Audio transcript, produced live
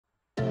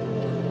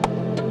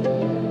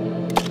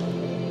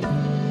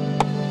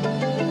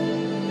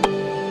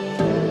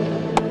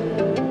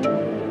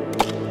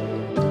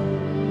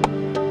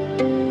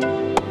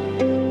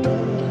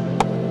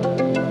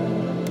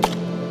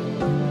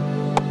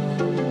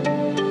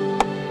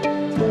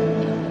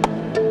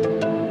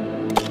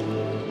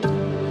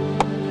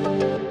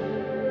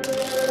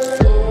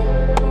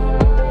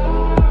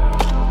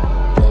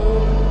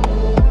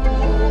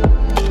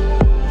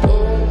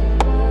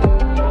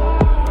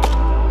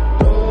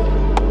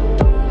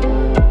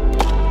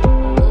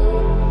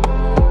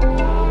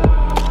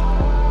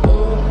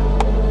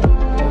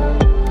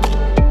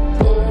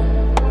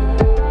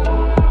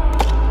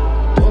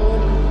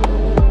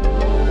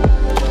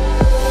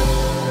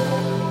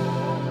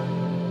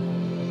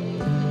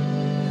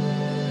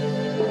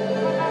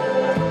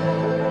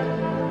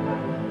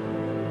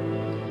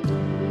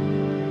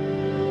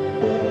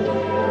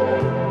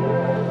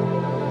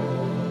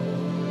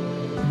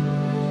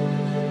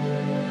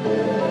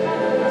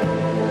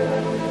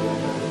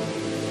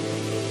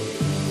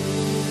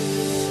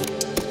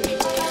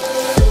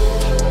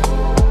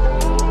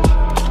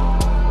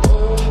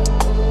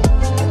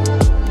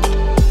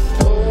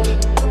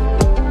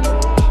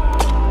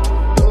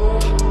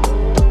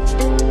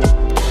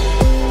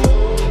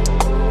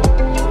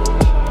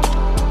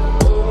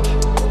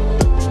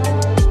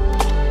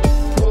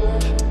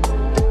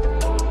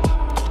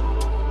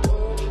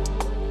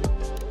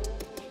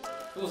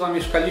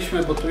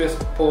jesteśmy, bo tu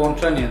jest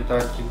połączenie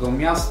takiego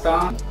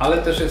miasta, ale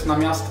też jest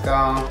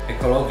namiastka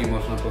ekologii,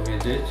 można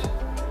powiedzieć,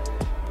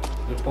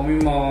 że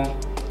pomimo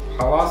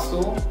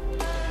hałasu,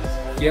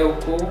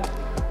 zgiełku,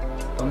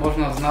 to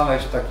można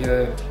znaleźć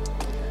takie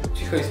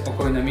ciche i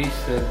spokojne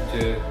miejsce,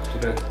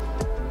 które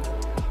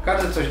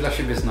każdy coś dla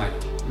siebie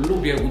znajdzie.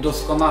 Lubię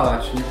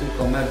udoskonalać nie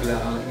tylko meble,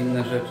 ale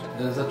inne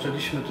rzeczy.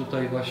 Zaczęliśmy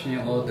tutaj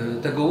właśnie od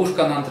tego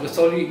łóżka na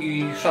antresoli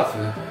i szafy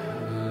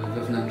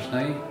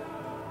wewnętrznej,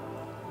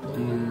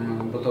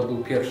 bo to był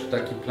pierwszy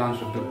taki plan,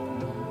 żeby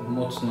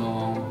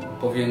mocno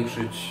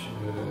powiększyć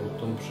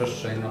tą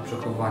przestrzeń na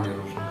przechowanie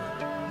różnych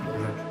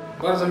rzeczy.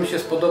 Bardzo mi się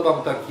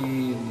spodobał takie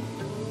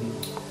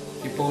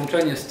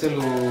połączenie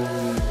stylu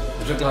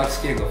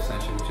żeglarskiego, w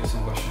sensie, gdzie są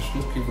właśnie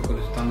sznurki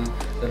wykorzystane,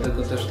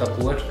 dlatego też ta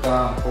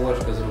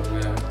półeczkę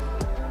zrobiłem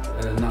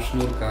na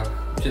sznurkach,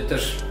 gdzie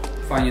też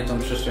fajnie tą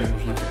przestrzeń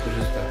można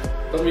wykorzystać.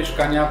 Do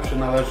mieszkania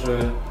przynależy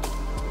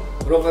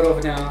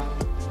rowerownia,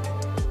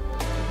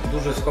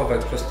 duży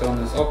schowek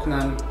przestronny z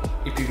oknem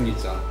i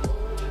piwnica.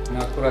 My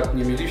akurat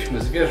nie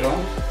mieliśmy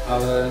zwierząt,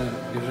 ale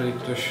jeżeli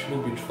ktoś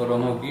lubi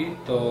czworonogi,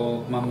 to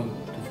mamy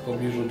tu w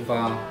pobliżu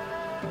 2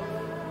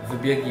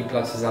 wybiegi i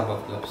place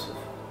zabaw dla psów.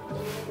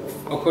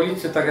 W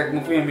okolicy, tak jak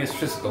mówiłem, jest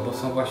wszystko, bo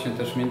są właśnie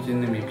też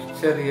m.in.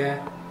 pizzerie,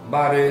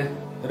 bary,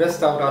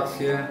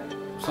 restauracje,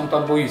 są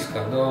tam boiska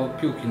do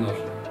piłki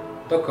nożnej,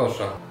 do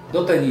kosza,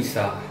 do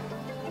tenisa,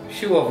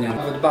 siłownia,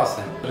 nawet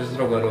basen. Jest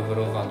droga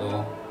rowerowa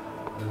do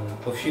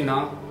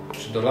Powsina,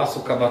 czy do Lasu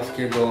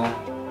Kabackiego.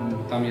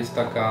 Tam jest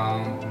taka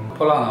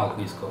polana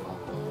ogniskowa,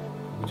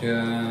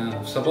 gdzie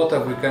w sobotę,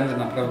 w weekendy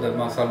naprawdę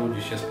masa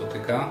ludzi się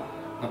spotyka.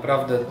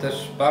 Naprawdę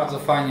też bardzo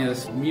fajnie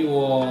jest,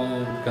 miło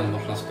weekend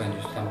można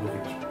spędzić tam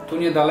również. Tu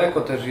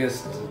niedaleko też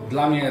jest,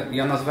 dla mnie,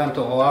 ja nazwałem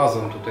to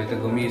oazą tutaj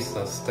tego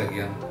miejsca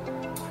Stegien,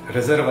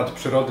 rezerwat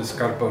przyrody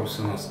Skarpa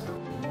Ursynowska.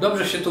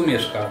 Dobrze się tu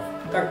mieszka,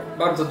 tak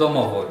bardzo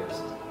domowo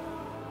jest.